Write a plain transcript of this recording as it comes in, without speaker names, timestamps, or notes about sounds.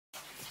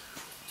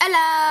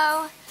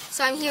Hello!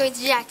 So I'm here with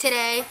Jack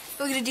today.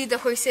 We're going to do the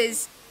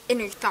horse's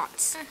inner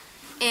thoughts.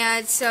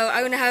 And so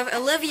I'm going to have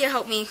Olivia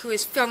help me, who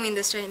is filming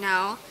this right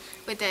now,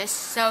 with this.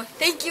 So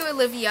thank you,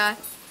 Olivia.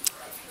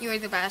 You are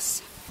the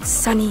best. It's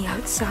sunny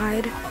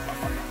outside.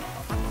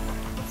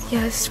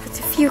 Yes, with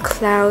a few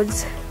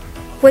clouds.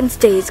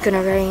 Wednesday is going to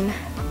rain.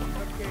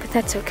 But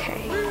that's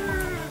okay.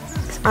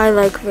 'Cause I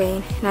like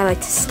rain, and I like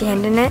to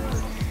stand in it.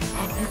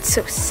 And it's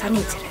so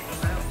sunny today.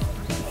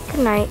 Good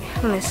night.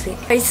 I'm going to sleep.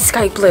 Why is the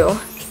sky blue?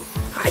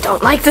 I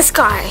don't like the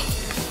sky.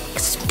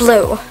 'Cause it's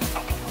blue.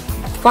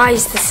 Why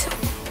is this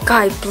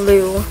sky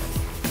blue?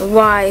 And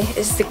why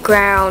is the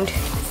ground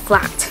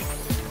flat?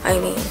 I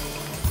mean,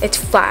 it's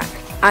flat.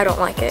 I don't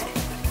like it.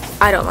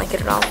 I don't like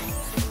it at all.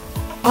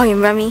 I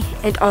am Remy,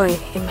 and I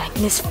am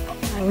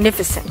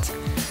magnificent.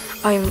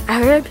 I am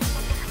Arab,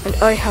 and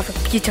I have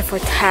a beautiful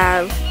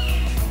tail.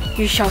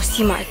 You shall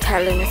see my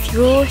tail in a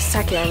few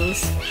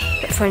seconds,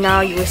 but for now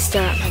you will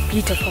stare at my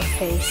beautiful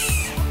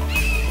face.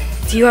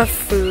 Do you have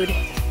food?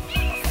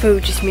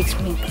 Food just makes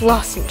me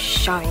gloss and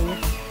shine.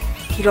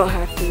 If you don't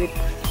have food,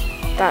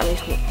 that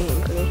makes me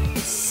angry and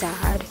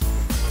sad.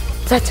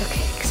 That's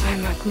okay, because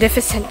I'm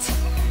magnificent.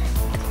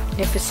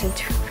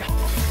 Magnificent.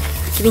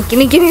 Give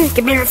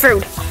me your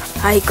food.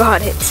 I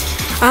got it.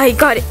 I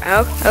got it.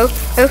 Oh.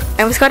 I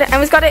almost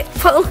got it.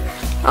 Pull.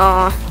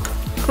 Aw.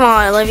 Come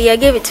on, Olivia,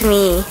 give it to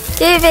me.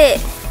 Give it.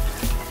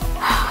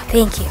 Oh,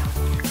 thank you.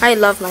 I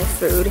love my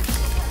food.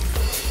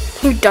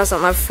 Who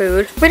doesn't love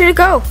food? Where did it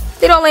go?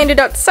 It all landed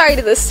outside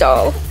of the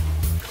stall.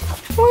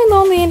 Why it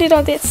all landed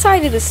on the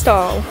outside of the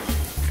stall?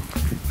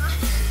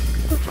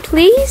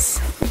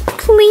 Please?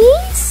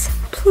 Please?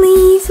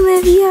 Please,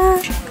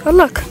 Olivia? Oh,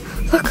 look,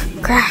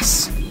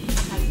 grass.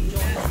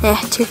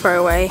 Too far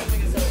away.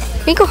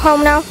 Can we go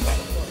home now?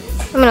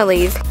 I'm gonna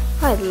leave.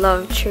 I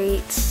love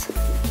treats.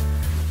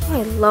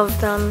 I love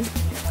them.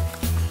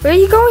 Where are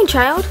you going,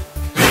 child?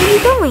 Where are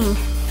you going?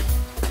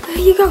 Where are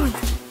you going?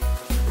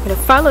 I'm gonna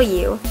follow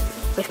you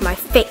with my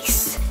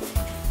face.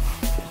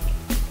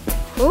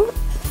 Oh,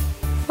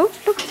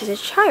 look, there's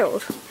a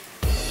child.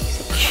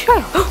 There's a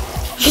child.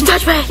 Oh, she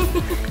touched me.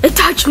 It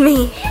touched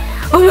me.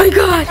 Oh my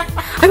god.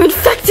 I'm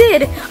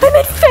infected. I'm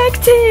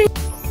infected.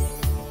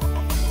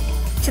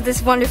 To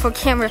this wonderful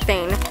camera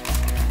thing.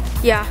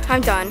 Yeah,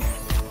 I'm done.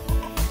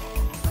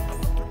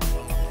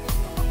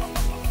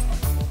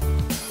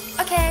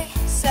 Okay,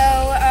 so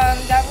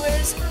that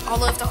was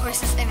all of the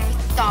horse's inner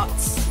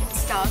thoughts and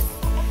stuff.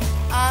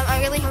 I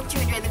really hope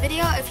you enjoyed the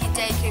video. If you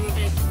did, give me a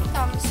big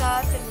thumbs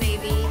up and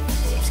maybe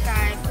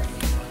subscribe,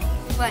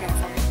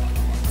 whatever.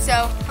 So,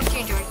 hope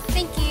you enjoyed.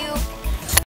 Thank you.